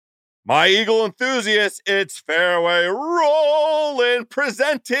My Eagle enthusiasts, it's Fairway Rollin',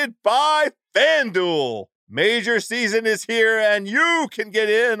 presented by FanDuel. Major season is here, and you can get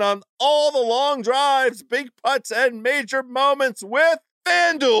in on all the long drives, big putts, and major moments with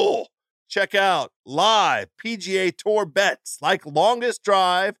FanDuel. Check out live PGA Tour bets like longest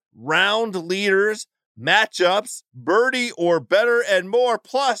drive, round leaders, matchups, birdie or better, and more.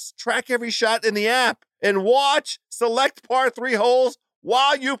 Plus, track every shot in the app and watch select par 3 holes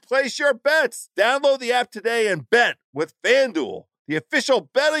while you place your bets. Download the app today and bet with FanDuel, the official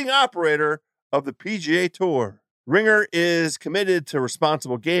betting operator of the PGA Tour. Ringer is committed to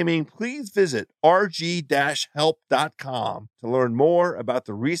responsible gaming. Please visit rg-help.com to learn more about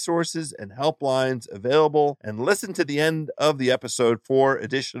the resources and helplines available, and listen to the end of the episode for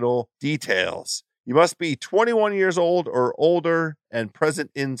additional details. You must be 21 years old or older and present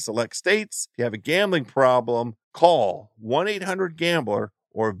in select states. If you have a gambling problem, call 1-800-GAMBLER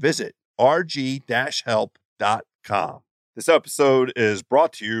or visit rg-help.com. This episode is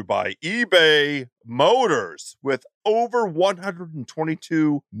brought to you by eBay Motors. With over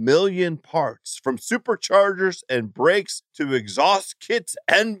 122 million parts, from superchargers and brakes to exhaust kits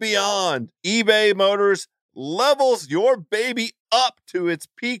and beyond, eBay Motors levels your baby up to its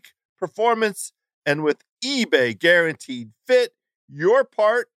peak performance. And with eBay Guaranteed Fit, your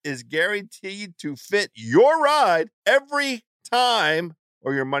part is guaranteed to fit your ride every time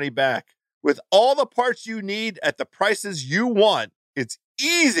or your money back. With all the parts you need at the prices you want, it's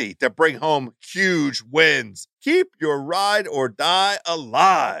easy to bring home huge wins. Keep your ride or die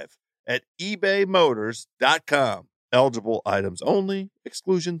alive at ebaymotors.com. Eligible items only.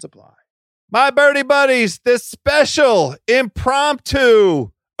 Exclusions apply. My birdie buddies, this special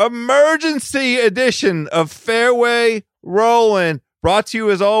impromptu emergency edition of Fairway Rollin', brought to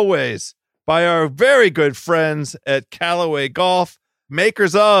you as always by our very good friends at Callaway Golf,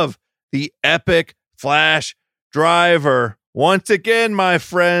 makers of the Epic Flash driver. Once again, my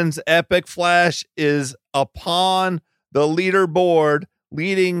friends, Epic Flash is upon the leaderboard,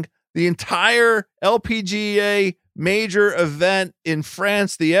 leading the entire LPGA major event in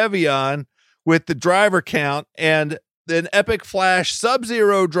France, the Evian, with the driver count, and an Epic Flash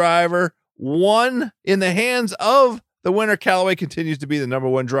Sub-Zero driver, one in the hands of the winner. Callaway continues to be the number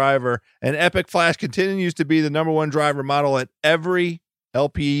one driver, and Epic Flash continues to be the number one driver model at every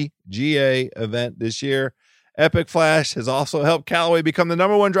LPGA event this year. Epic Flash has also helped Callaway become the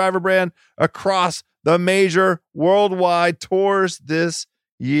number one driver brand across the major worldwide tours this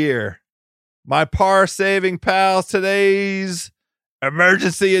year. My par-saving pals, today's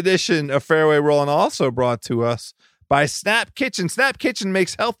emergency edition of Fairway Rollin' also brought to us by Snap Kitchen. Snap Kitchen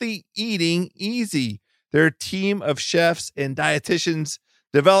makes healthy eating easy. Their team of chefs and dietitians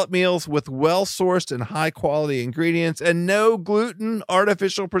develop meals with well-sourced and high-quality ingredients and no gluten,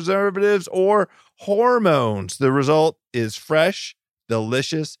 artificial preservatives, or hormones. The result is fresh,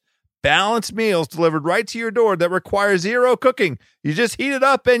 delicious, balanced meals delivered right to your door that require zero cooking. You just heat it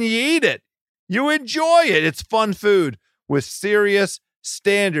up and you eat it. You enjoy it. It's fun food with serious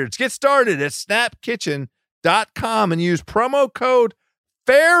standards. Get started at snapkitchen.com and use promo code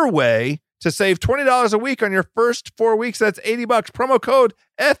FAIRWAY to save $20 a week on your first 4 weeks. That's $80. Promo code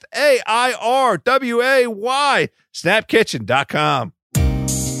FAIRWAY. Snapkitchen.com.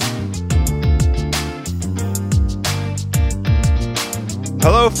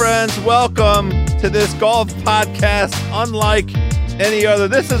 Hello, friends. Welcome to this golf podcast unlike any other.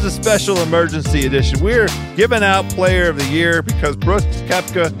 This is a special emergency edition. We're giving out Player of the Year because Brooks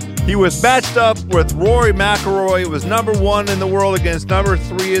Koepka, he was matched up with Rory McIlroy. It was number one in the world against number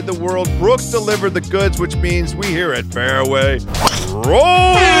 3 in the world. Brooks delivered the goods, which means we here at Fairway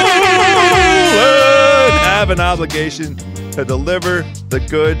Rollin' have an obligation to deliver the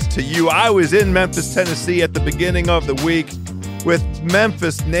goods to you. I was in Memphis, Tennessee at the beginning of the week with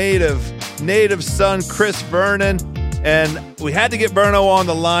Memphis native son Chris Vernon, and we had to get Verno on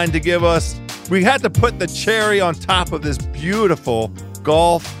the line to give us, we had to put the cherry on top of this beautiful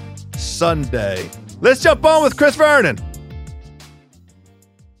golf Sunday. Let's jump on with Chris Vernon.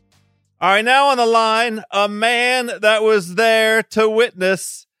 All right, now on the line, a man that was there to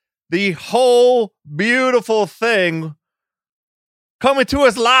witness the whole beautiful thing, coming to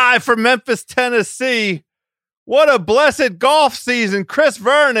us live from Memphis, Tennessee. What a blessed golf season, Chris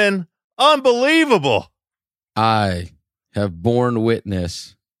Vernon. Unbelievable. I have borne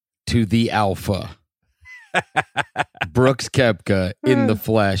witness to the alpha. Brooks Koepka in the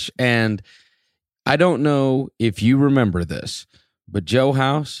flesh. And I don't know if you remember this, but Joe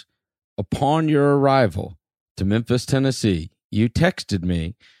House, upon your arrival to Memphis, Tennessee, you texted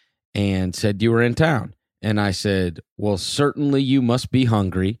me and said you were in town. And I said, well, certainly you must be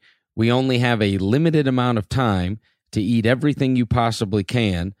hungry. We only have a limited amount of time to eat everything you possibly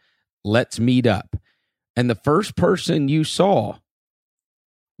can. Let's meet up. And the first person you saw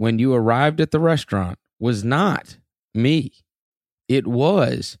when you arrived at the restaurant was not me. It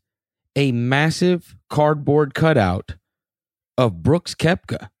was a massive cardboard cutout of Brooks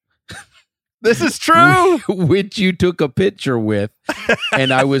Koepka. This is true. Which you took a picture with.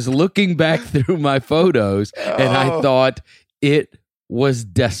 And I was looking back through my photos and I thought it was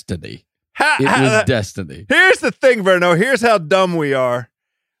destiny. It was destiny. Here's the thing, Verno. Here's how dumb we are.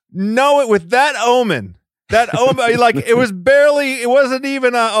 Know it with that omen. That omen, like it wasn't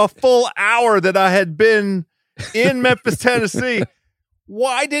even a full hour that I had been in Memphis, Tennessee.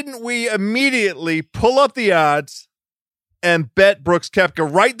 Why didn't we immediately pull up the odds and bet Brooks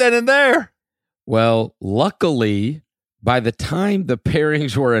Koepka right then and there? Well, luckily, by the time the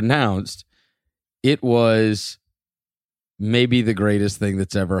pairings were announced, it was maybe the greatest thing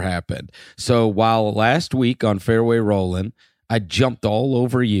that's ever happened. So while last week on Fairway Rollin', I jumped all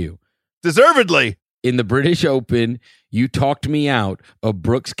over you. Deservedly. In the British Open, you talked me out of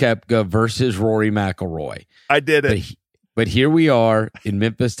Brooks Koepka versus Rory McIlroy. I did it. But here we are in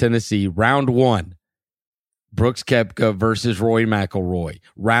Memphis, Tennessee, round 1, Brooks Koepka versus Rory McIlroy.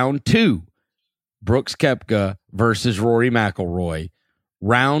 Round 2, Brooks Koepka versus Rory McIlroy.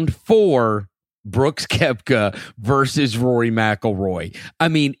 Round 4, Brooks Koepka versus Rory McIlroy. I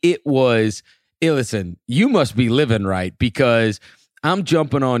mean, listen, you must be living right because I'm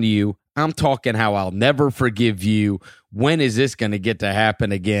jumping on you. I'm talking how I'll never forgive you. When is this going to get to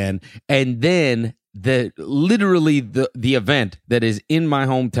happen again? And then the event that is in my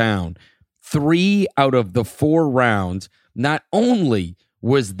hometown, 3 out of the 4 rounds, not only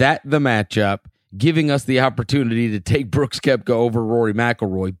was that the matchup, giving us the opportunity to take Brooks Koepka over Rory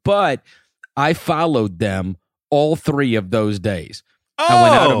McIlroy, but I followed them all 3 of those days. I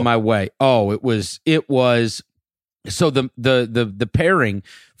went out of my way. It was. So the pairing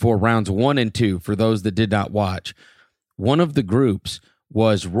for rounds 1 and 2, for those that did not watch, one of the groups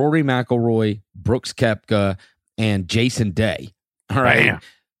was Rory McIlroy, Brooks Koepka, and Jason Day. All right.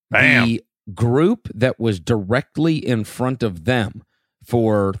 Bam. The group that was directly in front of them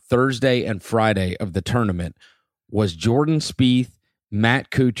for Thursday and Friday of the tournament was Jordan Spieth,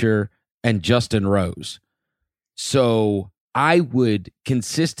 Matt Kuchar, and Justin Rose. So I would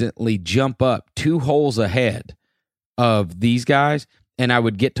consistently jump up 2 holes ahead of these guys, and I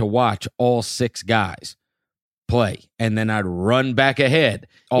would get to watch all 6 guys play, and then I'd run back ahead.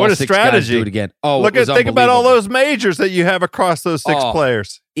 What a 6 strategy! Guys do it again. Think about all those majors that you have across those 6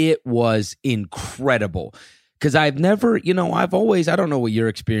 players. It was incredible because I've never, I've always, I don't know what your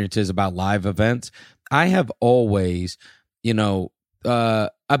experience is about live events. I have always,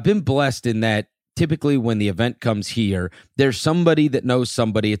 I've been blessed in that typically when the event comes here, there's somebody that knows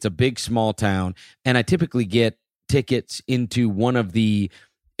somebody. It's a big, small town, and I typically get tickets into one of the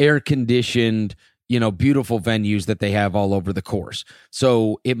air-conditioned, beautiful venues that they have all over the course.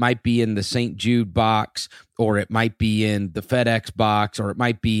 So it might be in the St. Jude box, or it might be in the FedEx box, or it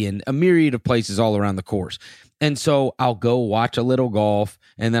might be in a myriad of places all around the course. And so I'll go watch a little golf,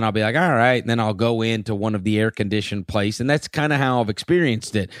 and then I'll be like, all right, and then I'll go into one of the air-conditioned places, and that's kind of how I've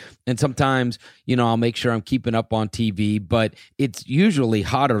experienced it. And sometimes, I'll make sure I'm keeping up on TV, but it's usually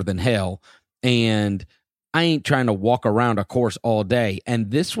hotter than hell, and I ain't trying to walk around a course all day. And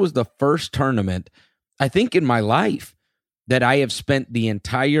this was the first tournament, I think, in my life that I have spent the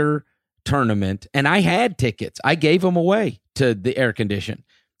entire tournament, and I had tickets. I gave them away to the air condition,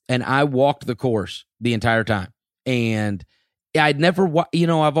 and I walked the course the entire time. And I'd never,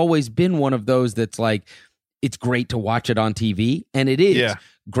 I've always been one of those that's like, it's great to watch it on TV, and it is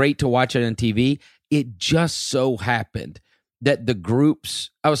great to watch it on TV. It just so happened that the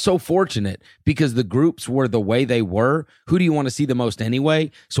groups, I was so fortunate because the groups were the way they were. Who do you want to see the most anyway?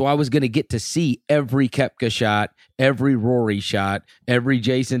 So I was going to get to see every Koepka shot, every Rory shot, every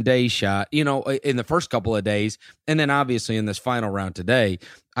Jason Day shot, in the first couple of days. And then obviously in this final round today,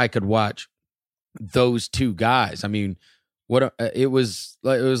 I could watch those 2 guys. I mean, it was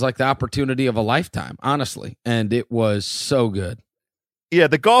like the opportunity of a lifetime, honestly. And it was so good. Yeah,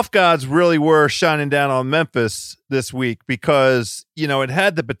 the golf gods really were shining down on Memphis this week because, it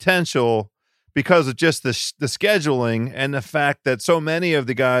had the potential because of just the scheduling and the fact that so many of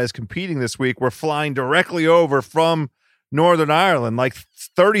the guys competing this week were flying directly over from Northern Ireland. Like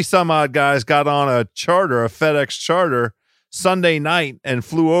 30 some odd guys got on a FedEx charter Sunday night and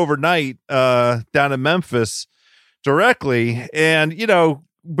flew overnight down to Memphis directly. And,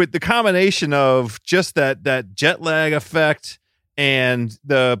 with the combination of just that jet lag effect and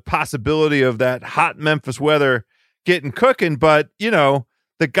the possibility of that hot Memphis weather getting cooking. But,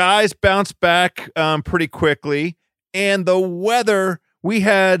 the the guys bounced back pretty quickly, and the weather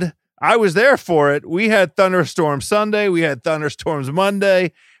I was there for it. We had thunderstorms Sunday, we had thunderstorms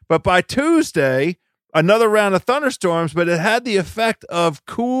Monday, but by Tuesday, another round of thunderstorms, but it had the effect of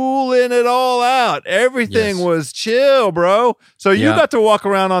cooling it all out. Everything was chill, bro. So you got to walk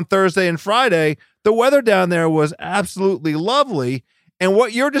around on Thursday and Friday. The weather down there was absolutely lovely. And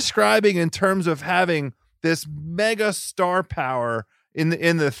what you're describing in terms of having this mega star power in the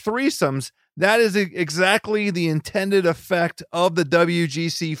threesomes, that is exactly the intended effect of the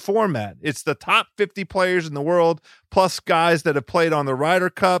WGC format. It's the top 50 players in the world, plus guys that have played on the Ryder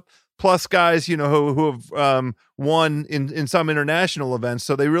Cup, plus guys, who have won in some international events.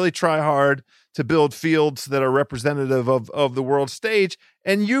 So they really try hard to build fields that are representative of the world stage.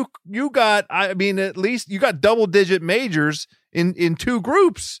 And you got, at least you got double-digit majors in two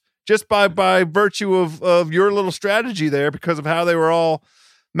groups just by virtue of your little strategy there, because of how they were all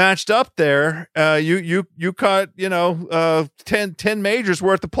matched up there. You caught 10 majors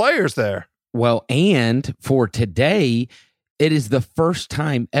worth of players there. Well, and for today, it is the first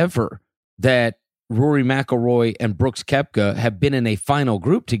time ever that Rory McIlroy and Brooks Koepka have been in a final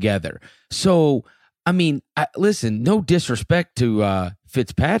group together. So, listen, no disrespect to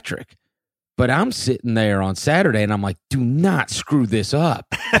Fitzpatrick, but I'm sitting there on Saturday and I'm like, do not screw this up.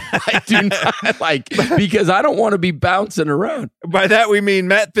 I do not, because I don't want to be bouncing around. By that we mean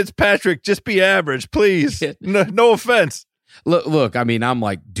Matt Fitzpatrick, just be average, please. No offense. Look, I'm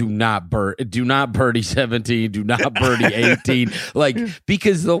like, do not birdie 17, do not birdie 18,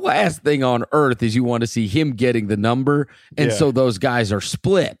 because the last thing on earth is you want to see him getting the number, and so those guys are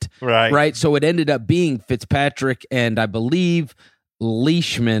split, right? So it ended up being Fitzpatrick and I believe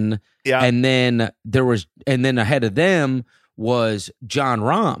Leishman, and then ahead of them was John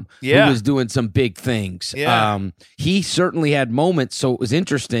Rahm, who was doing some big things. He certainly had moments, so it was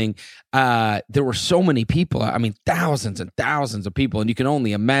interesting. There were so many people, thousands and thousands of people, and you can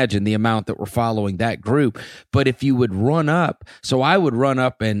only imagine the amount that were following that group. But if you would run up, so I would run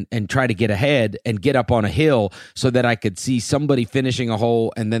up and try to get ahead and get up on a hill so that I could see somebody finishing a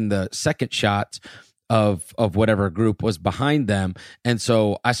hole, and then the second shots of whatever group was behind them. And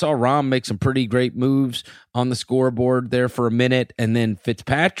so I saw Rahm make some pretty great moves on the scoreboard there for a minute. And then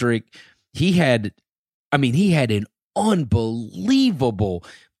Fitzpatrick, he had an unbelievable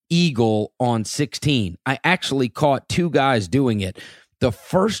eagle on 16. I actually caught two guys doing it. The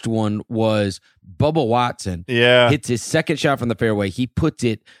first one was Bubba Watson. Hits his second shot from the fairway. He puts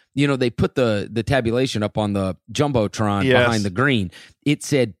it, they put the tabulation up on the Jumbotron behind the green. It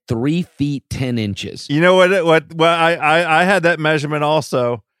said 3 feet 10 inches. You know what? Well, I had that measurement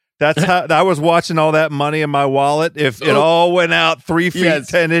also. That's how I was watching all that money in my wallet. If it all went out 3 feet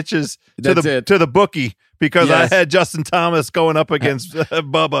 10 inches to the bookie, because I had Justin Thomas going up against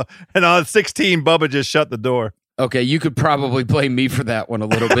Bubba, and on 16, Bubba just shut the door. Okay, you could probably blame me for that one a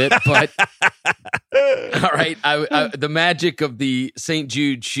little bit, but all right. The magic of the St.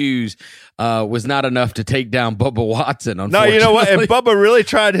 Jude shoes was not enough to take down Bubba Watson, unfortunately. No, you know what? And Bubba really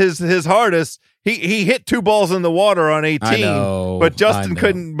tried his hardest. He hit 2 balls in the water on 18, but Justin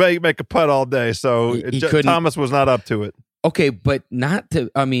couldn't make a putt all day, so Thomas was not up to it. Okay, but not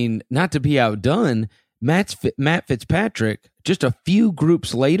to be outdone, Matt Fitzpatrick, just a few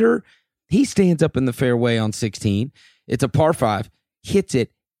groups later, he stands up in the fairway on 16. It's a par 5, hits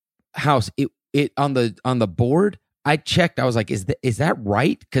it, it on the board. I checked. I was like, is that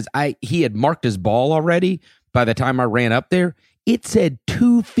right? Because he had marked his ball already by the time I ran up there. It said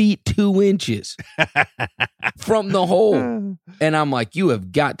 2 feet 2 inches from the hole. And I'm like, you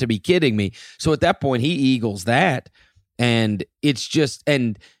have got to be kidding me. So at that point, he eagles that. And it's just,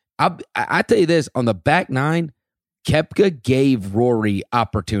 and I tell you this, on the back 9, Koepka gave Rory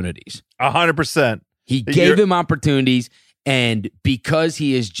opportunities. 100%. He gave him opportunities, and because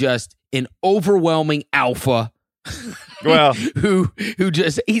he is just an overwhelming alpha, well, who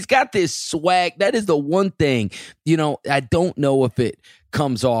just, he's got this swag. That is the one thing, I don't know if it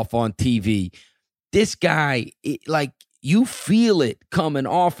comes off on TV. This guy, you feel it coming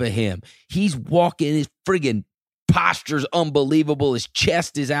off of him. He's walking, his friggin' posture's unbelievable. His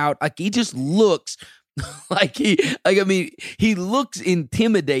chest is out. He just looks he looks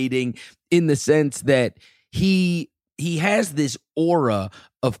intimidating in the sense that he has this aura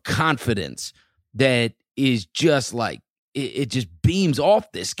of confidence that is just it just beams off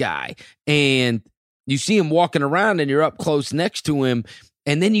this guy. And you see him walking around and you're up close next to him.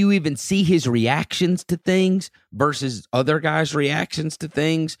 And then you even see his reactions to things versus other guys' reactions to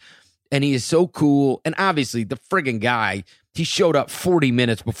things. And he is so cool. And obviously the friggin' guy, he showed up 40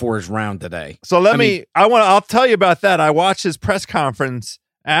 minutes before his round today. So I'll tell you about that. I watched his press conference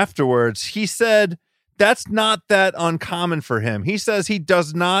afterwards. He said that's not that uncommon for him. He says he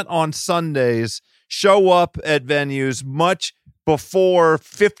does not on Sundays show up at venues much before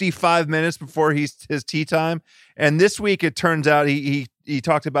 55 minutes before his tee time. And this week, it turns out he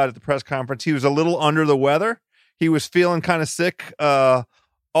talked about at the press conference, he was a little under the weather. He was feeling kind of sick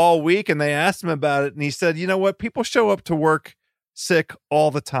all week, and they asked him about it. And he said, you know what? People show up to work sick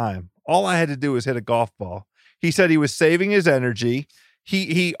all the time. All I had to do was hit a golf ball. He said he was saving his energy.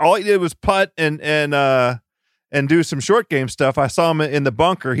 He all he did was putt and do some short game stuff. I saw him in the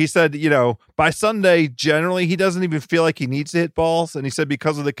bunker. He said, by Sunday, generally, he doesn't even feel like he needs to hit balls. And he said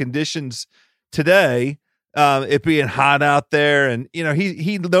because of the conditions today, it being hot out there, and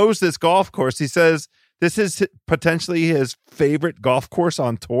he knows this golf course. He says this is potentially his favorite golf course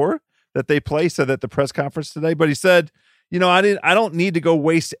on tour that they play. Said at the press conference today, but he said, I don't need to go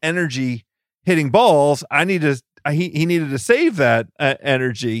waste energy hitting balls. He needed to save that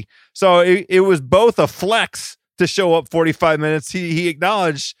energy. So it was both a flex to show up 45 minutes. He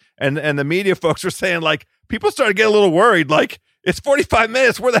acknowledged, and the media folks were saying, like, people started getting a little worried, like, it's 45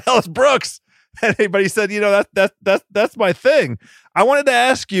 minutes. Where the hell is Brooks? But he said, that's my thing. I wanted to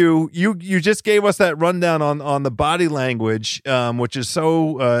ask you just gave us that rundown on the body language, which is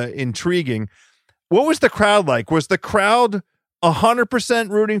so intriguing. What was the crowd like? Was the crowd 100%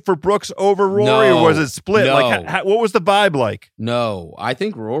 rooting for Brooks over Rory, or was it split? No. Like, what was the vibe like? No, I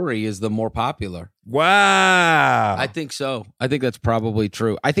think Rory is the more popular. Wow. I think so. I think that's probably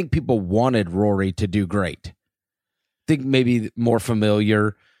true. I think people wanted Rory to do great. I think maybe more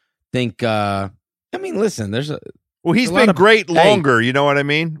familiar. Listen, he's been great longer. You know what I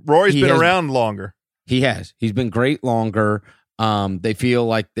mean? Rory's been around longer. He has. He's been great longer. They feel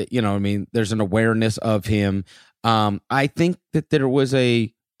like that, there's an awareness of him. I think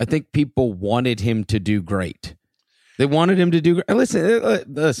that I think people wanted him to do great. They wanted him to do great.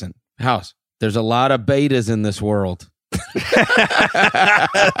 Listen, House, there's a lot of betas in this world.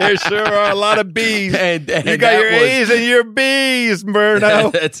 There sure are a lot of B's. And you got your A's and your B's,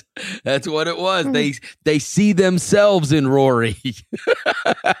 Murno. That's what it was. They see themselves in Rory.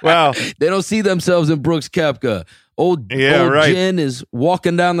 Wow. They don't see themselves in Brooks Koepka. Old Jen is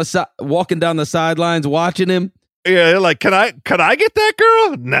walking down the sidelines watching him. Yeah, they're like, can I get that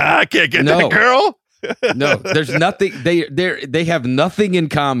girl? Nah, I can't get that girl. No, there's nothing. They have nothing in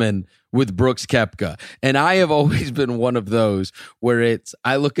common with Brooks Koepka. And I have always been one of those where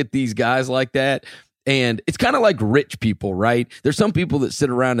I look at these guys like that, and it's kind of like rich people, right? There's some people that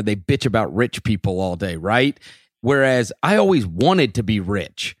sit around and they bitch about rich people all day, right? Whereas I always wanted to be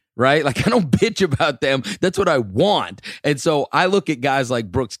rich. Right? Like, I don't bitch about them. That's what I want. And so I look at guys like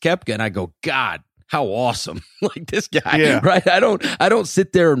Brooks Koepka and I go, God, how awesome. Like, this guy, right? I don't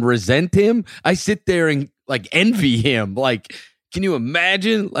sit there and resent him. I sit there and like envy him. Like, can you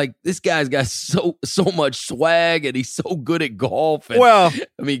imagine? Like, this guy's got so much swag and he's so good at golf. And,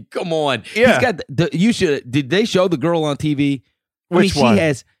 come on. Yeah. He's got did they show the girl on TV? Which one?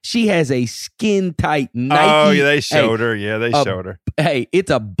 She has a skin tight Nike. Oh, yeah, they showed her. Yeah, they showed her. Hey,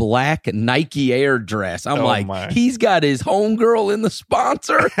 it's a black Nike Air dress. I'm he's got his homegirl in the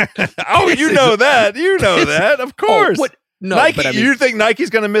sponsor. You know that. Of course. No, Nike. But you think Nike's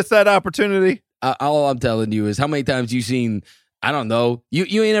going to miss that opportunity? All I'm telling you is how many times you've seen, I don't know,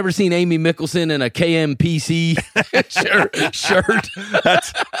 you ain't ever seen Amy Mickelson in a KMPC shirt.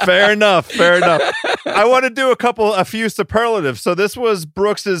 That's fair enough. I want to do a few superlatives. So this was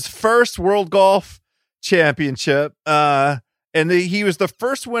Brooks's first World Golf Championship. And he was the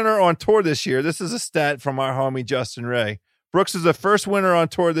first winner on tour this year. This is a stat from our homie Justin Ray. Brooks is the first winner on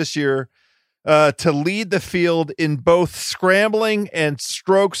tour this year to lead the field in both scrambling and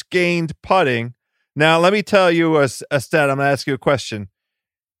strokes gained putting. Now, let me tell you a stat. I'm going to ask you a question.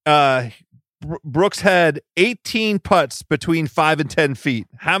 Brooks had 18 putts between 5 and 10 feet.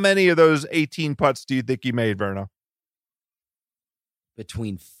 How many of those 18 putts do you think he made, Verno?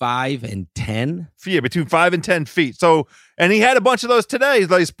 Between 5 and 10? Yeah, between 5 and 10 feet. So, and he had a bunch of those today.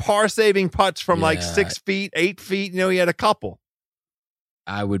 These par-saving putts from like 6 feet, 8 feet. He had a couple.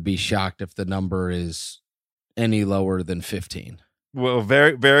 I would be shocked if the number is any lower than 15. Well,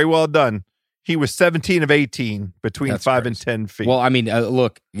 very, very well done. He was 17 of 18 between That's 5 crazy. and 10 feet. Well,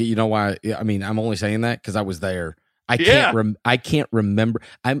 look, you know why? I'm only saying that because I was there. I can't remember.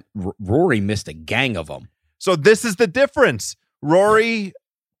 Rory missed a gang of them. So this is the difference. Rory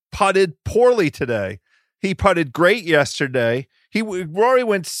putted poorly today. He putted great yesterday. Rory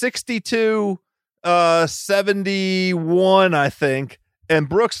went 62, 71, I think. And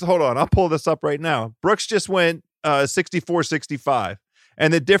Brooks, hold on, I'll pull this up right now. Brooks just went 64, 65.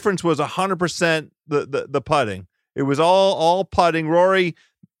 And the difference was 100% the putting. It was all putting. Rory,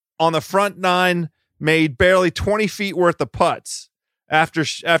 on the front nine made barely 20 feet worth of putts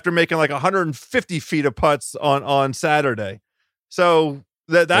after making like 150 feet of putts on Saturday. So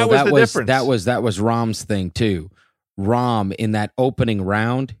that was the difference. That was Rahm's thing too. Rahm in that opening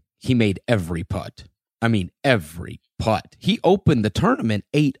round, he made every putt. I mean, every putt. He opened the tournament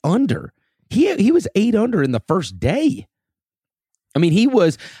 8 under. He was 8 under in the first day. I mean,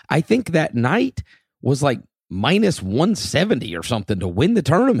 I think that night was like minus 170 or something to win the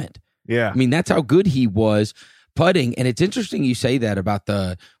tournament. Yeah. I mean, that's how good he was putting. And it's interesting you say that about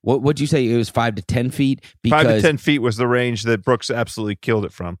what'd you say? It was 5 to 10 feet? Because 5 to 10 feet was the range that Brooks absolutely killed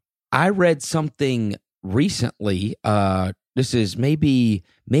it from. I read something recently. This is maybe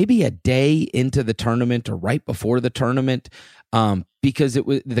a day into the tournament or right before the tournament. Because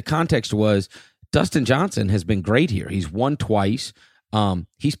the context was Dustin Johnson has been great here. He's won twice.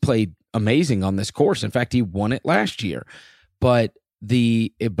 He's played amazing on this course. In fact, he won it last year. But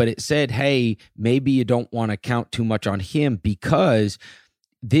it said, hey, maybe you don't want to count too much on him because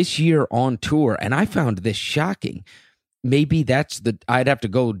this year on tour, and I found this shocking. Maybe I'd have to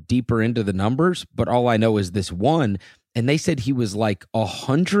go deeper into the numbers, but all I know is this one. And they said he was like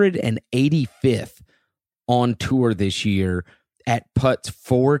 185th on tour this year at putts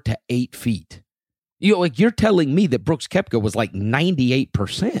 4 to 8 feet. You're telling me that Brooks Koepka was like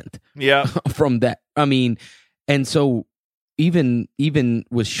 98%. Yeah. From that. I mean, and so even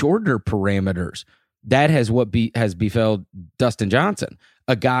with shorter parameters, that has befell Dustin Johnson,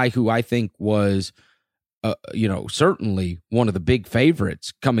 a guy who I think was, certainly one of the big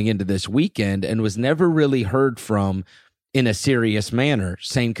favorites coming into this weekend and was never really heard from in a serious manner.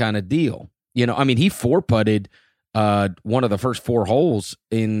 Same kind of deal. I mean, he 4-putted one of the first 4 holes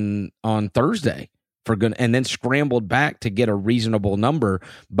on Thursday and then scrambled back to get a reasonable number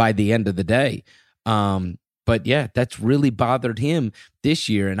by the end of the day. But yeah, that's really bothered him this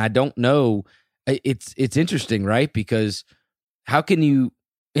year. And I don't know. It's interesting, right? Because how can you,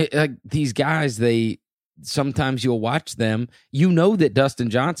 these guys, sometimes you'll watch them, that Dustin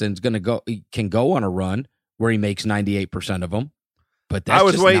Johnson's can go on a run where he makes 98% of them. But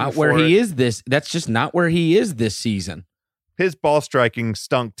that's just not where he is that's just not where he is this season. His ball striking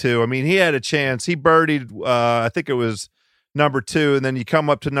stunk too. I mean, he had a chance. He birdied, I think it was number 2, and then you come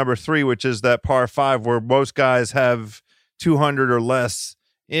up to number 3, which is that par 5 where most guys have 200 or less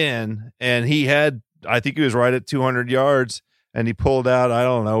in, and I think he was right at 200 yards, and he pulled out, I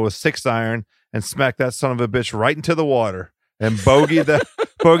don't know, a 6-iron and smacked that son of a bitch right into the water and bogeyed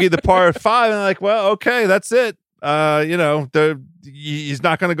the par 5, and I'm like, well, okay, that's it. He's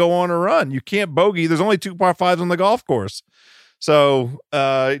not going to go on a run. You can't bogey. There's only 2 par 5s on the golf course. So,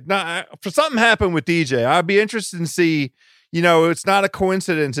 for something happened with DJ, I'd be interested to see, it's not a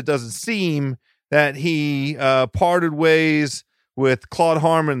coincidence. It doesn't seem that he parted ways with Claude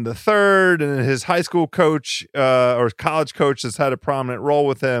Harmon III, and his high school coach or college coach has had a prominent role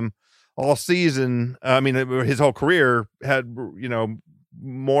with him all season. I mean, his whole career had,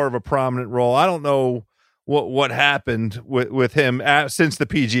 more of a prominent role. I don't know what happened with him since the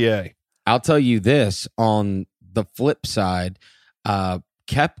PGA. I'll tell you this, on the flip side,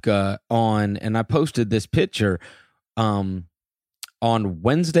 Koepka and I posted this picture on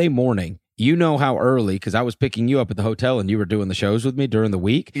Wednesday morning. You know how early, because I was picking you up at the hotel and you were doing the shows with me during the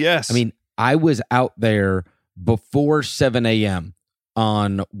week. Yes. I mean, I was out there before 7 a.m.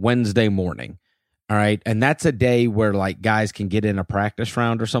 on Wednesday morning. All right. And that's a day where like guys can get in a practice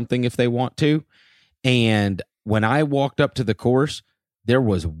round or something if they want to. And when I walked up to the course, there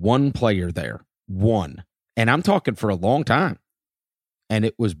was one player there. One. And I'm talking for a long time. And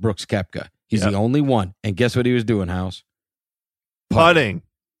it was Brooks Koepka. He's the only one. And guess what he was doing, House? Putting.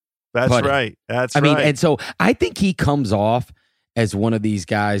 That's right. That's right. I mean, and so I think he comes off as one of these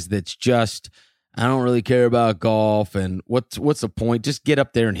guys that's just, I don't really care about golf, and what's the point? Just get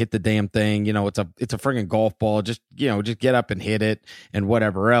up there and hit the damn thing. It's a friggin' golf ball. Just get up and hit it and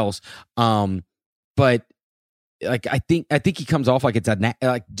whatever else. But like I think he comes off like it's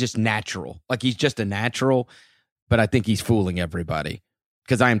just natural. Like he's just a natural, but I think he's fooling everybody.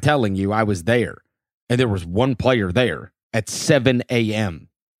 Because I am telling you, I was there and there was one player there at 7 a.m.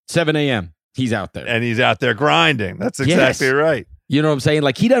 7 a.m. He's out there. And he's out there grinding. That's exactly right. You know what I'm saying?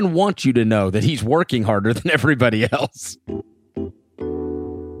 Like, he doesn't want you to know that he's working harder than everybody else. All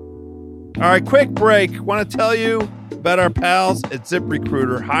right, quick break. Want to tell you about our pals at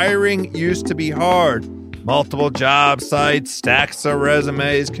ZipRecruiter. Hiring used to be hard. Multiple job sites, stacks of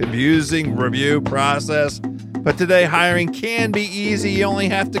resumes, confusing review process. But today, hiring can be easy. You only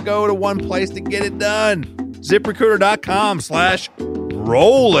have to go to one place to get it done.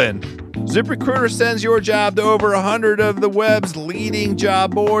 ZipRecruiter.com/rollin'. ZipRecruiter sends your job to over 100 of the web's leading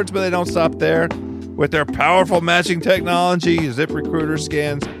job boards, but they don't stop there. With their powerful matching technology, ZipRecruiter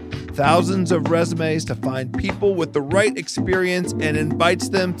scans thousands of resumes to find people with the right experience and invites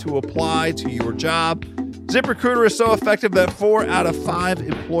them to apply to your job. ZipRecruiter is so effective that 4 out of 5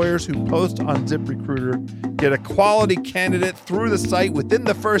 employers who post on ZipRecruiter get a quality candidate through the site within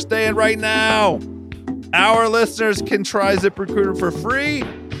the first day. And right now, our listeners can try ZipRecruiter for free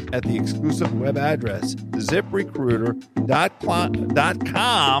at the exclusive web address,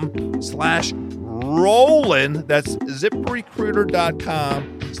 ZipRecruiter.com/Rollin. That's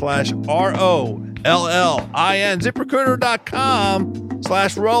ZipRecruiter.com/ROLLIN.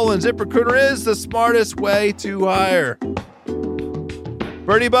 ZipRecruiter.com/Rollin. ZipRecruiter is the smartest way to hire.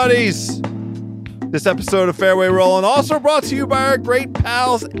 Birdie Buddies, this episode of Fairway Rollin' also brought to you by our great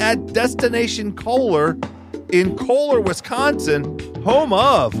pals at Destination Kohler in Kohler, Wisconsin, home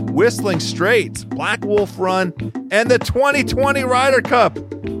of Whistling Straits, Black Wolf Run, and the 2020 Ryder Cup.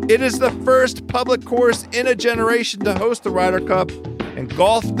 It is the first public course in a generation to host the Ryder Cup, and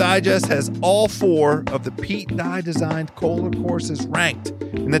Golf Digest has all 4 of the Pete Dye designed Kohler courses ranked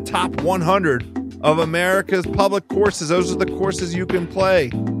in the top 100 of America's public courses. Those are the courses you can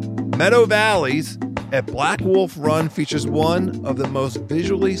play. Meadow Valleys at Black Wolf Run features one of the most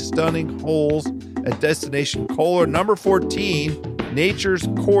visually stunning holes at Destination Kohler. Number 14, Nature's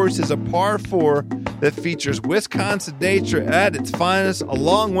Course, is a par 4 that features Wisconsin nature at its finest,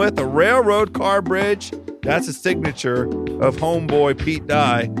 along with a railroad car bridge. That's a signature of homeboy Pete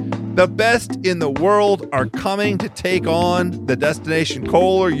Dye. The best in the world are coming to take on the Destination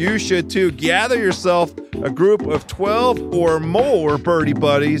Kohler. You should too. Gather yourself a group of 12 or more birdie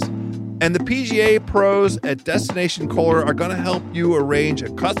buddies, and the PGA pros at Destination Kohler are going to help you arrange a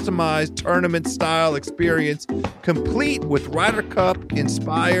customized tournament-style experience complete with Ryder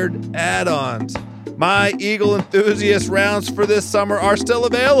Cup-inspired add-ons. My Eagle Enthusiast rounds for this summer are still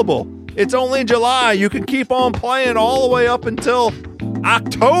available. It's only July. You can keep on playing all the way up until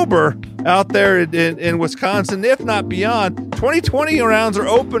October out there in Wisconsin, if not beyond. 2020 rounds are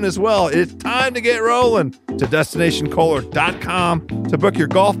open as well. It's time to get rolling. To DestinationKohler.com to book your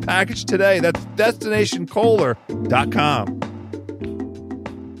golf package today. That's DestinationKohler.com.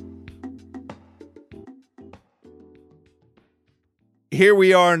 Here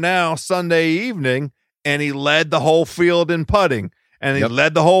we are now, Sunday evening, and he led the whole field in putting. And he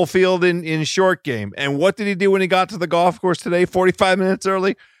led the whole field in short game. And what did he do when he got to the golf course today, 45 minutes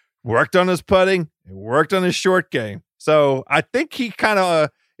early? Worked on his putting and worked on his short game. So I think he kind of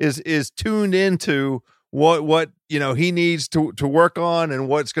is tuned into what he needs to work on and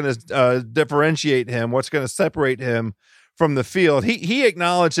what's going to differentiate him, what's going to separate him from the field. He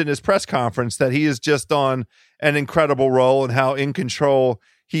acknowledged in his press conference that he is just on an incredible roll and how in control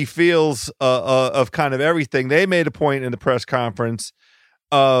he feels of kind of everything. They made a point in the press conference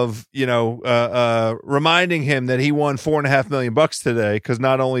of, reminding him that he won $4.5 million today, because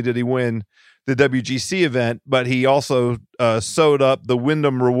not only did he win the WGC event, but he also sewed up the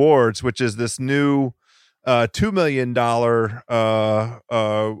Wyndham Rewards, which is this new $2 million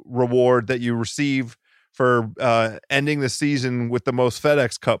reward that you receive for ending the season with the most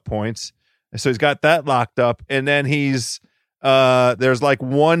FedEx Cup points. So he's got that locked up. And then there's like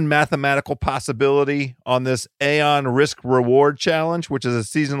one mathematical possibility on this Aon Risk Reward Challenge, which is a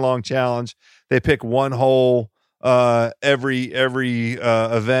season-long challenge. They pick one hole every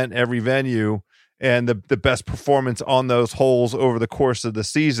event, every venue, and the best performance on those holes over the course of the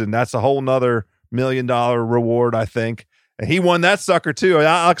season. That's a whole nother $1 million reward, I think. And he won that sucker too.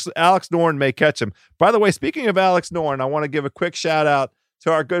 Alex Noren may catch him. By the way, speaking of Alex Noren, I want to give a quick shout out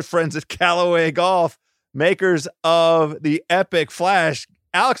to our good friends at Callaway Golf, makers of the Epic Flash.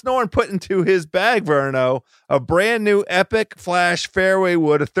 Alex Noren put into his bag, Verno, a brand new Epic Flash fairway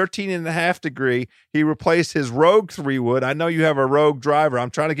wood, a 13.5 degree. He replaced his Rogue 3 wood. I know you have a Rogue driver. I'm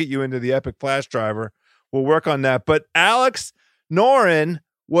trying to get you into the Epic Flash driver. We'll work on that. But Alex Noren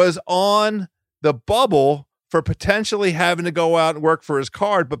was on the bubble for potentially having to go out and work for his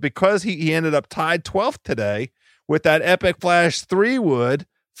card, but because he ended up tied 12th today with that Epic Flash 3 wood,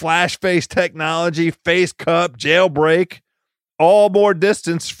 flash face technology, face cup, jailbreak, all more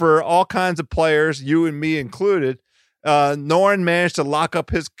distance for all kinds of players, you and me included. Noren managed to lock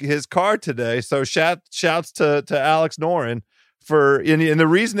up his card today. So shouts to Alex Noren for, and the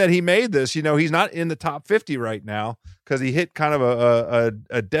reason that he made this, he's not in the top 50 right now because he hit kind of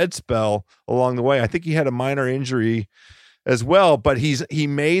a dead spell along the way. I think he had a minor injury as well, but he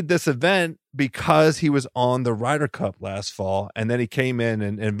made this event because he was on the Ryder Cup last fall, and then he came in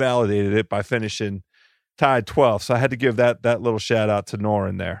and validated it by finishing tied 12th. So I had to give that little shout out to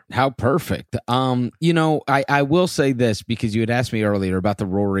Noren there. How perfect. I will say this because you had asked me earlier about the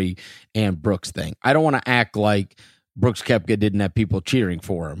Rory and Brooks thing. I don't want to act like Brooks Koepka didn't have people cheering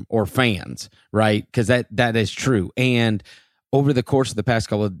for him or fans, right? Because that is true. And over the course of the past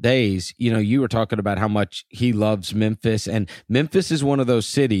couple of days, you were talking about how much he loves Memphis, and Memphis is one of those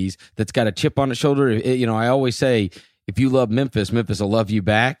cities that's got a chip on its shoulder. I always say, if you love Memphis, Memphis will love you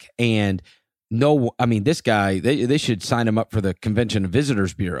back. And this guy, they should sign him up for the Convention and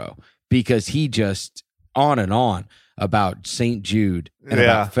Visitors Bureau because he just on and on about St. Jude and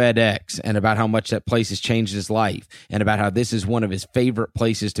about FedEx and about how much that place has changed his life and about how this is one of his favorite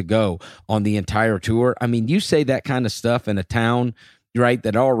places to go on the entire tour. I mean, you say that kind of stuff in a town, right,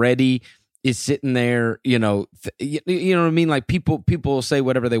 that already is sitting there, you know what I mean? Like people will say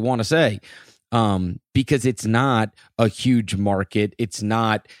whatever they want to say because it's not a huge market. It's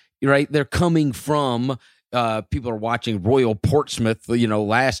not, right? They're coming from, people are watching Royal Portsmouth,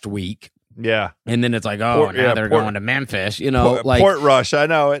 last week. Yeah. And then it's like, they're going to Memphis, Portrush. I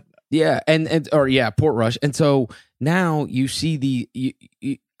know it. Yeah. Port Rush. And so now you see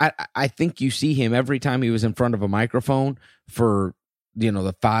I think you see him every time he was in front of a microphone for,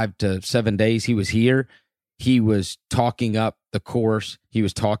 the 5 to 7 days he was here. He was talking up the course. He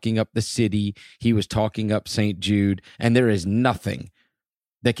was talking up the city. He was talking up St. Jude. And there is nothing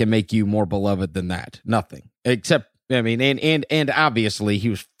that can make you more beloved than that. Nothing. Except, and obviously he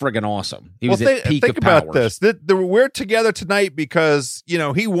was friggin' awesome. He was at peak of powers. Think about this. We're together tonight because,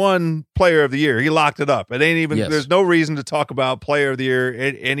 he won Player of the Year. He locked it up. It ain't even, There's no reason to talk about Player of the Year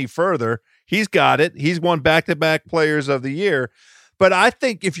any further. He's got it. He's won back-to-back Players of the Year. But I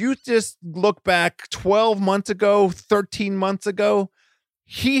think if you just look back 12 months ago, 13 months ago,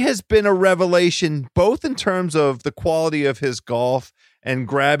 he has been a revelation, both in terms of the quality of his golf and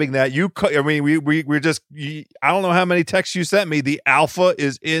grabbing that. I don't know how many texts you sent me. The alpha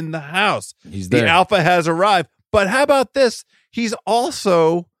is in the house. He's there. The alpha has arrived. But how about this? He's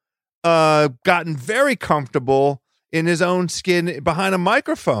also gotten very comfortable in his own skin behind a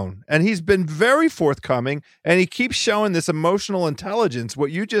microphone. And he's been very forthcoming. And he keeps showing this emotional intelligence,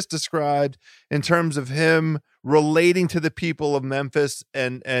 what you just described in terms of him relating to the people of Memphis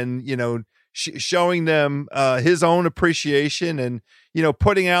and showing them his own appreciation and,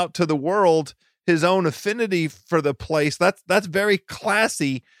 putting out to the world his own affinity for the place. That's very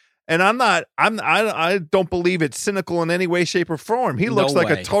classy. And I don't believe it's cynical in any way, shape, or form. He looks like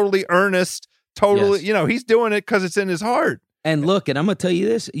a totally earnest, he's doing it because it's in his heart. And look, and I'm going to tell you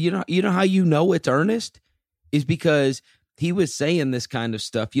this, you know how it's earnest is because he was saying this kind of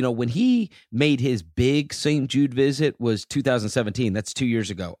stuff. When he made his big St. Jude visit was 2017. That's 2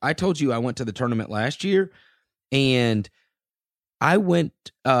 years ago. I told you I went to the tournament last year, and I went.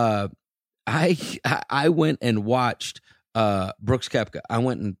 I went and watched Brooks Koepka. I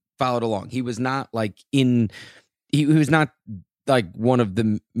went and followed along. He was not he was not like one of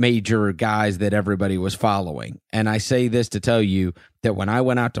the major guys that everybody was following. And I say this to tell you that when I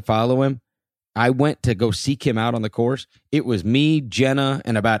went out to follow him, I went to go seek him out on the course. It was me, Jenna,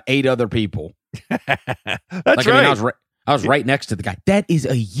 and about 8 other people. That's right. I was right next to the guy. That is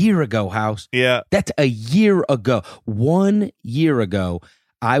a year ago, House. Yeah. That's a year ago. 1 year ago,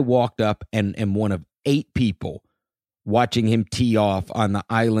 I walked up and am one of 8 people watching him tee off on the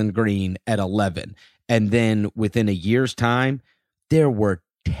island green at 11. And then within a year's time, there were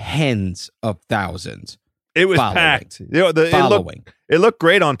tens of thousands. It was packed. It looked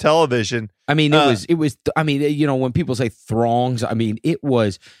great on television. I mean, it was, when people say throngs, it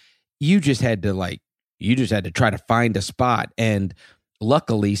was, you just had to try to find a spot. And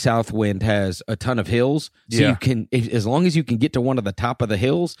luckily Southwind has a ton of hills. So you can, as long as you can get to one of the top of the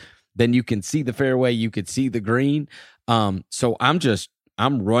hills, then you can see the fairway, you could see the green. So I'm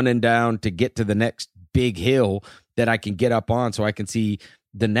running down to get to the next big hill that I can get up on so I can see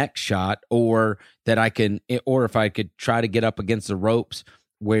the next shot, or if I could try to get up against the ropes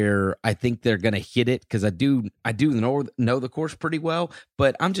where I think they're going to hit it. Cause I do know the course pretty well,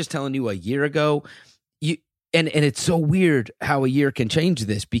 but I'm just telling you, a year ago, and it's so weird how a year can change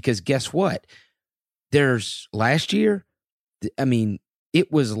this, because guess what? Last year,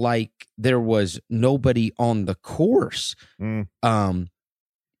 it was like there was nobody on the course.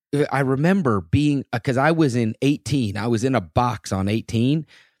 I remember because I was in 18, I was in a box on 18,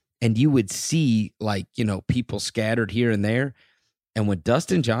 and you would see people scattered here and there. And when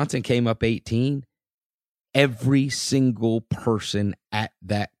Dustin Johnson came up 18, every single person at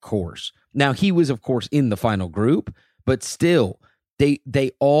that course. Now, he was, of course, in the final group, but still,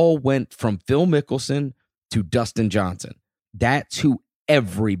 they all went from Phil Mickelson to Dustin Johnson. That's who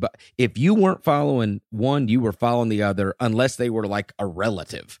everybody. If you weren't following one, you were following the other, unless they were like a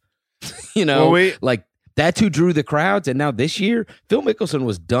relative. Like that's who drew the crowds. And now this year, Phil Mickelson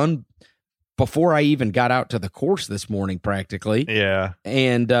was done before I even got out to the course this morning, practically. Yeah.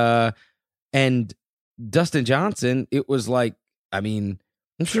 And Dustin Johnson, it was like, I mean,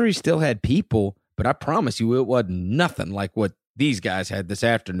 I'm sure he still had people, but I promise you it wasn't nothing like what these guys had this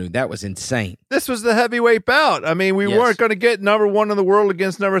afternoon. That was insane. This was the heavyweight bout. I mean, we weren't going to get number 1 in the world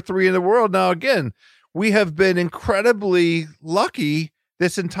against number 3 in the world. Now, again, we have been incredibly lucky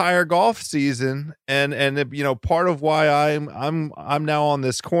this entire golf season, and part of why I'm now on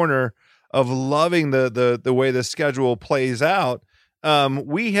this corner of loving the way the schedule plays out.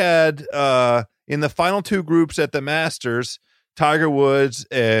 We had in the final 2 groups at the Masters, Tiger Woods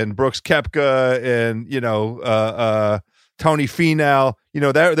and Brooks Koepka and Tony Finau.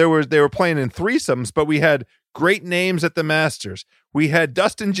 They were playing in threesomes, but we had great names at the Masters. We had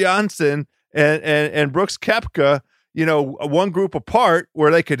Dustin Johnson and Brooks Koepka, one group apart,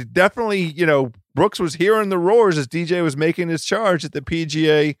 where they could definitely, Brooks was hearing the roars as DJ was making his charge at the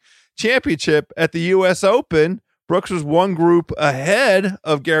PGA Championship. At the U.S. Open, Brooks was one group ahead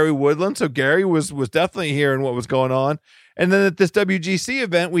of Gary Woodland, so Gary was definitely hearing what was going on. And then at this WGC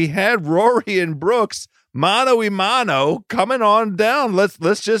event, we had Rory and Brooks mano a mano coming on down.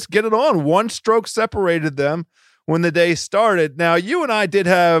 Let's just get it on. 1 stroke separated them when the day started. Now, you and I did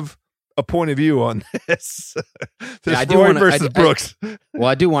have a point of view on this. Rory versus Brooks.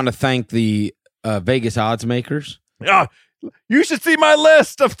 I do want to thank the Vegas odds makers. You should see my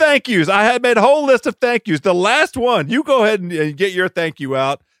list of thank yous. I had made a whole list of thank yous. The last one, you go ahead and get your thank you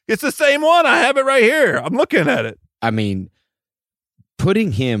out. It's the same one. I have it right here. I'm looking at it. I mean,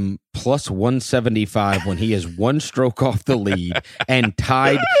 putting him plus 175 when he is 1 stroke off the lead and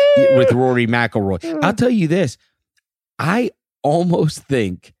tied with Rory McIlroy. I'll tell you this. I almost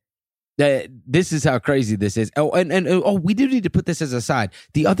think that this is how crazy this is. We do need to put this as a side.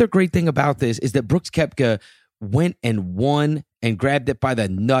 The other great thing about this is that Brooks Koepka went and won and grabbed it by the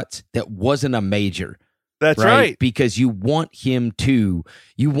nuts that wasn't a major. That's right. Because you want him to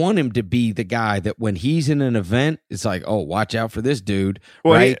be the guy that when he's in an event, it's like, oh, watch out for this dude.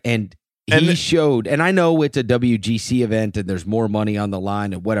 Well, right. And he showed, and I know it's a WGC event and there's more money on the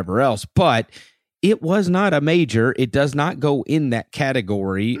line and whatever else, but it was not a major. It does not go in that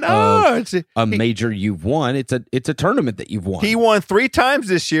category of a major you've won. It's a tournament that you've won. He won 3 times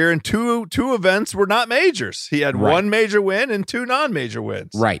this year, and two events were not majors. He had 1 major win and 2 non-major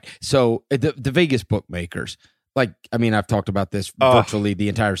wins. Right. So the Vegas bookmakers, I've talked about this virtually the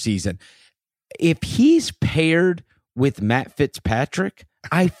entire season. If he's paired with Matt Fitzpatrick,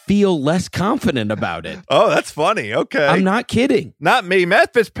 I feel less confident about it. Oh, that's funny. Okay. I'm not kidding. Not me.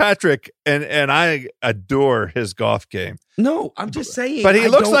 Matt Fitzpatrick, and I adore his golf game. No, I'm just saying. But he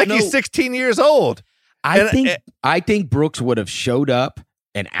looks like he's 16 years old. I think Brooks would have showed up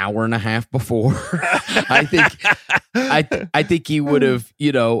an hour and a half before. I think he would have,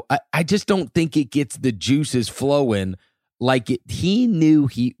 I just don't think it gets the juices flowing like it. He knew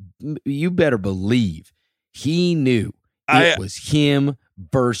you better believe he knew it was him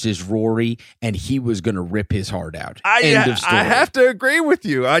versus Rory, and he was going to rip his heart out. End of story. I have to agree with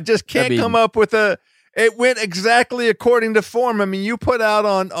you. I just can't come up with it went exactly according to form. I mean, you put out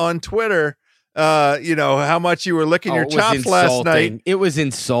on Twitter, how much you were licking your chops last night. It was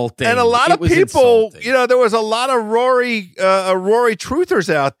insulting. And a lot of people, there was a lot of Rory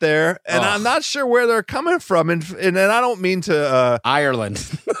truthers out there, and I'm not sure where they're coming from. And I don't mean to Ireland.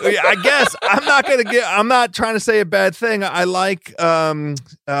 I guess I'm not trying to say a bad thing. I like Jason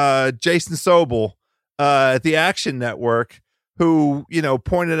Sobel at the Action Network, who,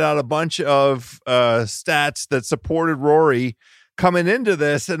 pointed out a bunch of stats that supported Rory coming into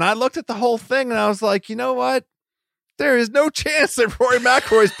this. And I looked at the whole thing and I was like, you know what? There is no chance that Rory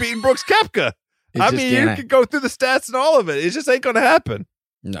McIlroy's beating Brooks Koepka. I mean, you could go through the stats and all of it. It just ain't going to happen.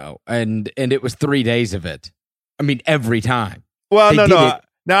 No. And it was 3 days of it. I mean, every time. Well, no.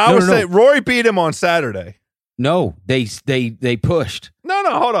 Now, I would say Rory beat him on Saturday. No, they pushed. No,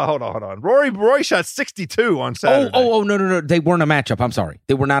 hold on. Rory shot 62 on Saturday. Oh, no. They weren't a matchup. I'm sorry.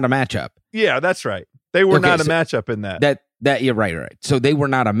 They were not a matchup. Yeah, that's right. They were not a matchup in that. That you're right. So they were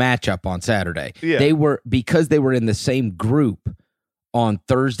not a matchup on Saturday. Yeah. They were, because they were in the same group on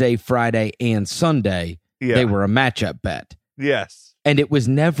Thursday, Friday, and Sunday. Yeah. They were a matchup bet. Yes. And it was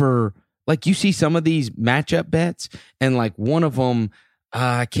never like, you see some of these matchup bets, and like one of them,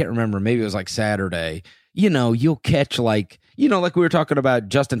 I can't remember. Maybe it was like Saturday. You'll catch like we were talking about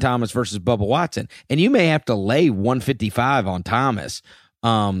Justin Thomas versus Bubba Watson, and you may have to lay 155 on Thomas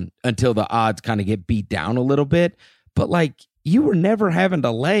until the odds kind of get beat down a little bit. But like you were never having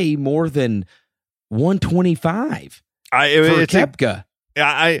to lay more than 125 for Koepka.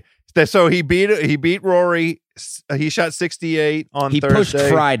 So he beat Rory. He shot 68 on Thursday. He pushed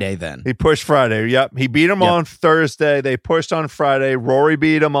Friday then. He pushed Friday. Yep. He beat him on Thursday. They pushed on Friday. Rory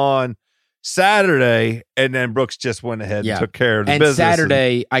beat him on Saturday, and then Brooks just went ahead and took care of the business. And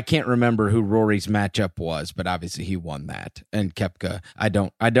Saturday, I can't remember who Rory's matchup was, but obviously he won that. And Koepka, I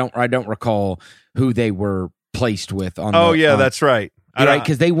don't recall who they were placed with on. That's right. Right,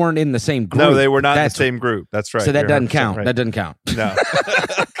 because they weren't in the same group. No, they were not in the same group. That's right. So that doesn't count. Right. That doesn't count. No.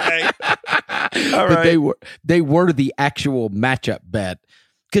 Okay. All but right. they were the actual matchup bet.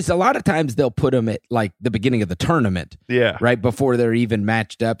 Because a lot of times they'll put them at like the beginning of the tournament. Yeah. Right before they're even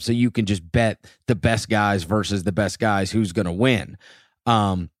matched up. So you can just bet the best guys versus the best guys who's going to win.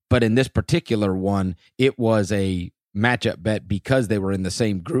 But in this particular one, it was a matchup bet because they were in the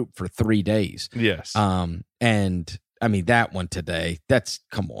same group for 3 days. Yes. And I mean, that one today,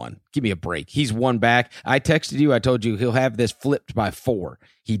 come on, give me a break. He's one back. I texted you. I told you he'll have this flipped by 4.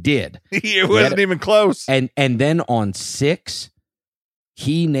 He did. It wasn't even close. And then on 6,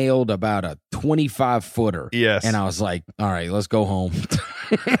 he nailed about a 25-footer. Yes. And I was like, all right, let's go home.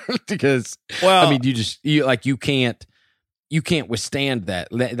 Because, well, I mean, you can't withstand that.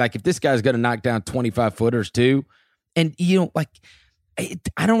 Like, if this guy's going to knock down 25-footers too, and,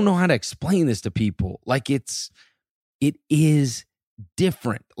 I don't know how to explain this to people. Like, it is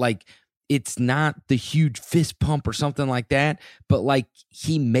different. Like, it's not the huge fist pump or something like that, but like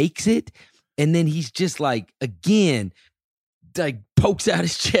he makes it, and then he's just like, again, like pokes out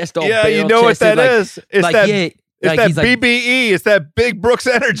his chest all you know what that is. It's like, that he's BBE. It's that big Brooks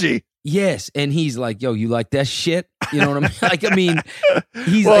energy. Yes, and he's like, yo, you like that shit? You know what I mean? Like, I mean,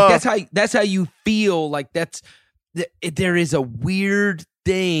 he's like, that's how you feel. Like, there is a weird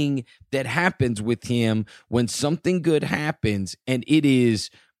thing that happens with him when something good happens, and it is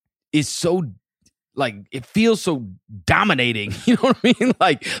so, like, it feels so dominating. You know what I mean?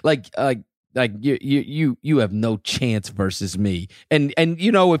 Like you have no chance versus me. And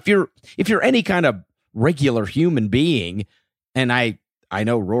if you're any kind of regular human being, and I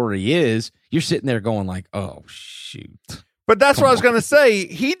know Rory is, you're sitting there going like, oh shoot. But that's what I was going to say.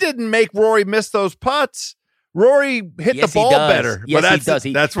 He didn't make Rory miss those putts. Rory hit the ball better. Yes, but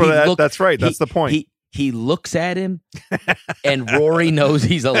he does. That's right. That's the point. He looks at him, and Rory knows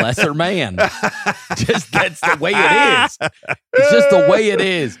he's a lesser man. Just that's the way it is. It's just the way it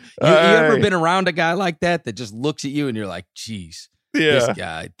is. You ever been around a guy like that just looks at you and you're like, geez, this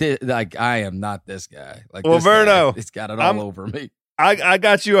guy, like I am not this guy. Like, well, Verno, it's got it all over me. I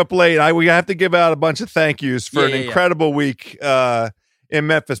got you up late. We have to give out a bunch of thank yous for an incredible week in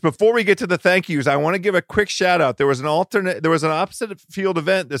Memphis. Before we get to the thank yous, I want to give a quick shout out. There was an opposite field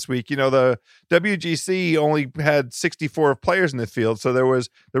event this week. The WGC only had 64 players in the field. So there was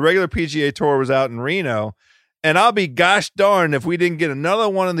the regular PGA Tour was out in Reno. And I'll be gosh darn if we didn't get another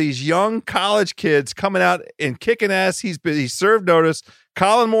one of these young college kids coming out and kicking ass. He served notice.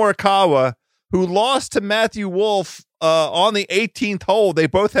 Colin Morikawa, who lost to Matthew Wolff on the 18th hole. They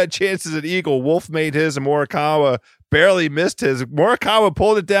both had chances at eagle. Wolff made his, and Morikawa barely missed his. Morikawa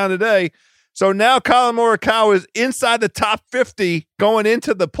pulled it down today. So now Colin Morikawa is inside the top 50 going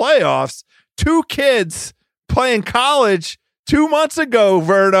into the playoffs. 2 kids playing college 2 months ago,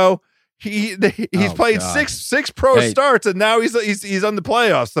 Verno. He's played six pro starts, and now he's on the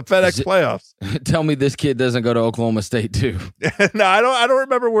playoffs, the FedEx playoffs. Tell me this kid doesn't go to Oklahoma State too. No, I don't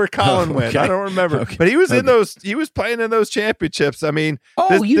remember where Colin went. I don't remember. Okay. But he was in those. He was playing in those championships. I mean,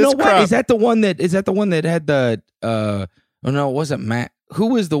 what? Is that the one that had the? Oh no, it wasn't Matt. Who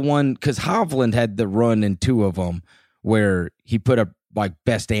was the one? Because Hovland had the run in 2 of them where he put up like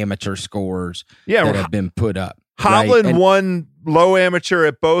best amateur scores that have been put up. Hovland won low amateur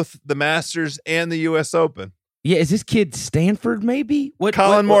at both the Masters and the U.S. Open. Yeah, is this kid Stanford maybe?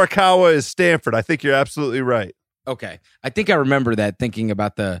 Colin Morikawa is Stanford. I think you're absolutely right. Okay. I think I remember that, thinking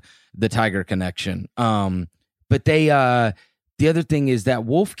about the Tiger connection. But they the other thing is that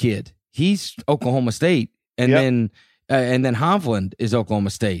Wolff kid, he's Oklahoma State, and then Hovland is Oklahoma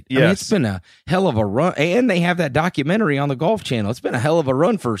State. Yes. I mean, it's been a hell of a run, and they have that documentary on the Golf Channel. It's been a hell of a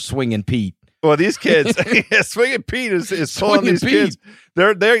run for Swingin' Pete. Well, these kids, Swingin' Pete is pulling these kids.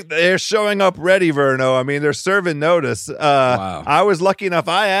 They're showing up ready, Verno. I mean, they're serving notice. Wow. I was lucky enough.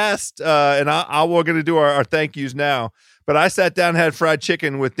 I asked, and we're going to do our thank yous now. But I sat down and had fried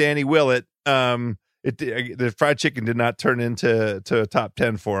chicken with Danny Willett. The fried chicken did not turn into a top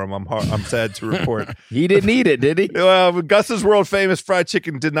 10 for him. I'm sad to report. He didn't eat it, did he? Well, Gus's world famous fried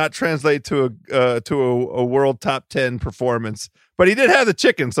chicken did not translate to a world top 10 performance. but he did have the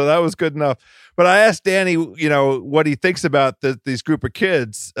chicken, so that was good enough. But I asked Danny, what he thinks about these group of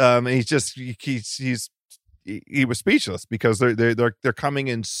kids. And he was speechless because they're coming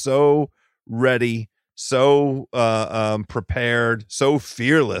in so ready, so prepared, so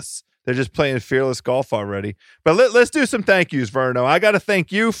fearless. They're just playing fearless golf already. But let's do some thank yous, Verno. I got to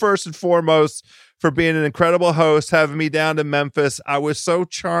thank you first and foremost for being an incredible host, having me down to Memphis. I was so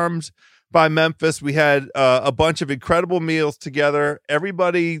charmed by Memphis. We had a bunch of incredible meals together.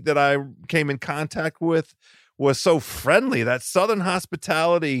 Everybody that I came in contact with was so friendly. That Southern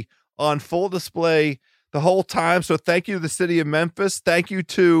hospitality on full display the whole time. So thank you to the city of Memphis. Thank you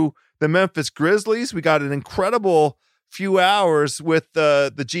to the Memphis Grizzlies. We got an incredible few hours with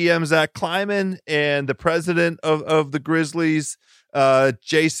the GM Zach Kleiman and the president of the Grizzlies,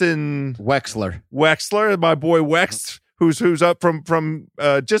 Jason Wexler, my boy Wex, who's up from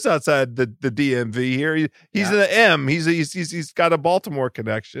just outside the DMV here. He's an M. He's got a Baltimore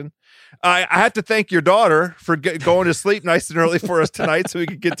connection. I have to thank your daughter for going to sleep nice and early for us tonight so we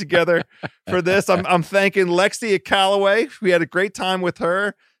could get together for this. I'm thanking Lexi at Callaway. We had a great time with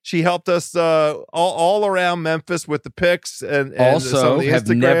her. She helped us all around Memphis with the picks and also some of the have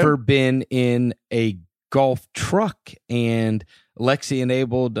Instagram. never been in a golf truck, and Lexi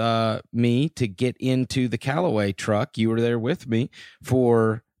enabled me to get into the Callaway truck. You were there with me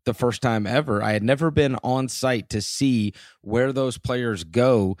for the first time ever. I had never been on site to see where those players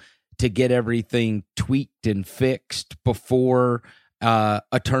go to get everything tweaked and fixed before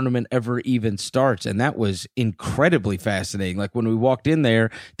a tournament ever even starts. And that was incredibly fascinating. Like when we walked in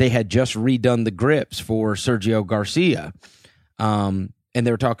there, they had just redone the grips for Sergio Garcia. And they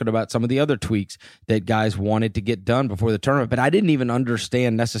were talking about some of the other tweaks that guys wanted to get done before the tournament. But I didn't even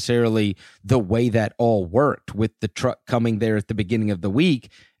understand necessarily the way that all worked with the truck coming there at the beginning of the week.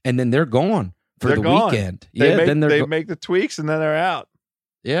 And then they're gone for the weekend. They make the tweaks and then they're out.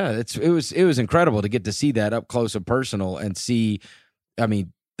 Yeah, it was incredible to get to see that up close and personal and see. I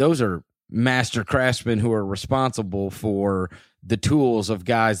mean, those are master craftsmen who are responsible for the tools of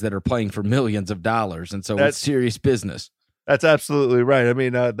guys that are playing for millions of dollars, and so it's serious business. That's absolutely right. I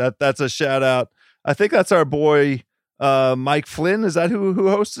mean, that's a shout out. I think that's our boy Mike Flynn. Is that who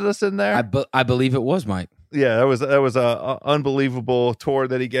hosted us in there? I believe it was Mike. Yeah, that was a unbelievable tour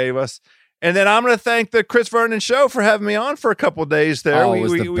that he gave us. And then I'm going to thank the Chris Vernon Show for having me on for a couple of days there. Oh,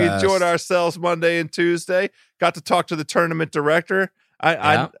 we enjoyed ourselves Monday and Tuesday. Got to talk to the tournament director.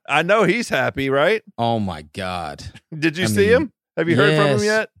 I know he's happy, right? Oh my God! Did you see him? Have you heard from him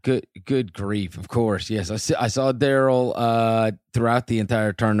yet? Good grief! Of course, yes. I saw Daryl throughout the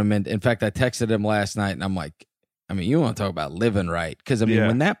entire tournament. In fact, I texted him last night, and I'm like, I mean, you want to talk about living right? Because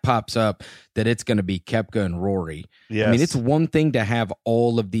when that pops up, that it's going to be Koepka and Rory. Yes. I mean, it's one thing to have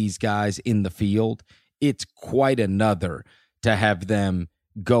all of these guys in the field. It's quite another to have them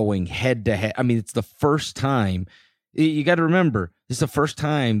going head to head. I mean, it's the first time. You got to remember, this is the first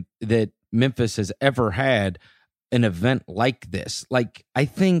time that Memphis has ever had an event like this. Like, I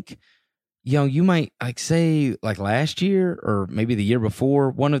think, you might say last year or maybe the year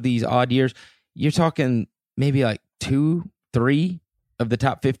before, one of these odd years, you're talking maybe 2-3 of the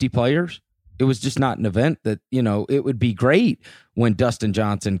top 50 players. It was just not an event that, it would be great when Dustin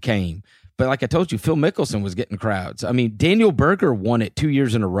Johnson came. But like I told you, Phil Mickelson was getting crowds. I mean, Daniel Berger won it 2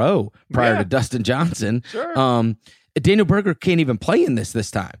 years in a row prior to Dustin Johnson. Sure. Daniel Berger can't even play in this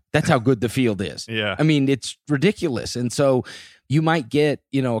time. That's how good the field is. Yeah. I mean, it's ridiculous. And so you might get,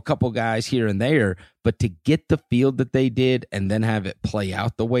 a couple guys here and there, but to get the field that they did and then have it play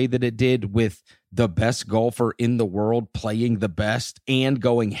out the way that it did with the best golfer in the world playing the best and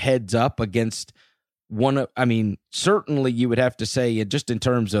going heads up against certainly you would have to say, just in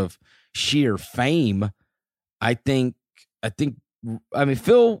terms of sheer fame, I think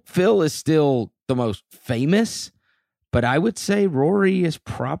Phil is still the most famous, but I would say Rory is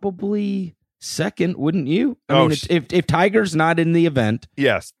probably second, wouldn't you? I mean, if Tiger's not in the event,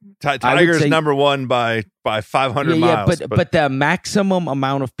 yes, Tiger's number one by 500 miles. But the maximum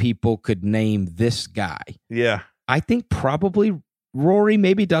amount of people could name this guy. Yeah, I think probably Rory,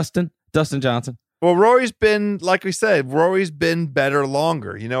 maybe Dustin Johnson. Well, Rory's been, like we said, better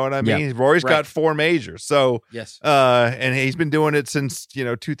longer. You know what I mean? Yeah, Rory's got 4 majors. So, yes. And he's been doing it since,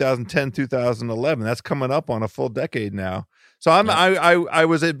 2010, 2011. That's coming up on a full decade now. So I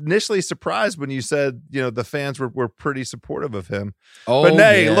was initially surprised when you said, the fans were pretty supportive of him. Oh, but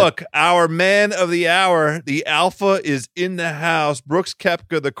hey, look, our man of the hour, the alpha is in the house. Brooks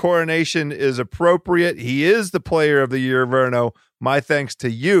Koepka, the coronation is appropriate. He is the player of the year, Verno. My thanks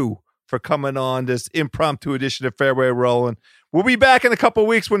to you for coming on this impromptu edition of Fairway Rolling. We'll be back in a couple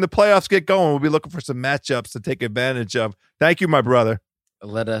weeks when the playoffs get going. We'll be looking for some matchups to take advantage of. Thank you, my brother.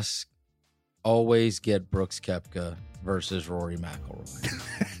 Let us always get Brooks Koepka versus Rory McIlroy.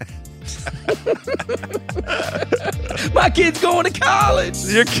 My kid's going to college.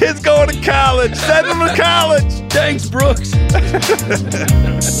 Your kid's going to college. Send him to college. Thanks, Brooks.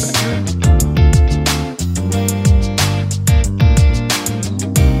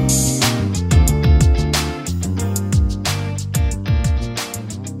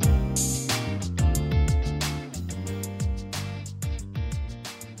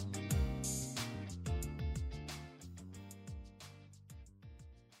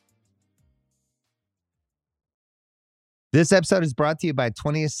 This episode is brought to you by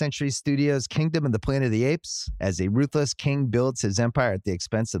 20th Century Studios' Kingdom of the Planet of the Apes. As a ruthless king builds his empire at the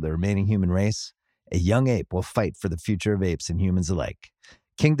expense of the remaining human race, a young ape will fight for the future of apes and humans alike.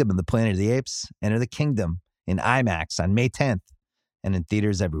 Kingdom of the Planet of the Apes. Enter the kingdom in IMAX on May 10th and in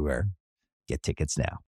theaters everywhere. Get tickets now.